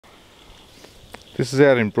This is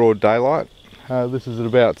out in broad daylight. This is at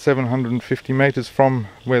about 750 metres from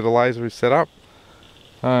where the laser is set up.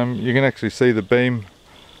 You can actually see the beam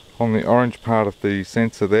on the orange part of the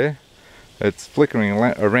sensor there. It's flickering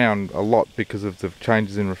around a lot because of the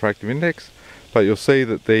changes in refractive index, but you'll see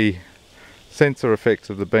that the sensor effects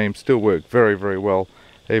of the beam still work very, very well,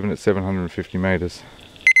 even at 750 metres.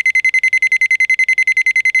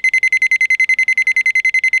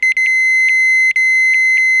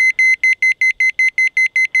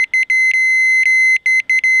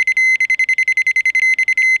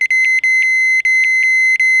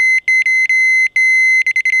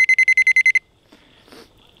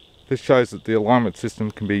 This shows that the alignment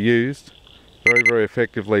system can be used very, very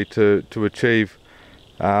effectively to achieve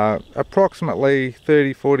approximately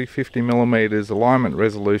 30, 40, 50 millimeters alignment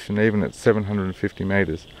resolution even at 750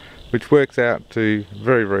 meters, which works out to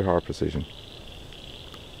very, very high precision.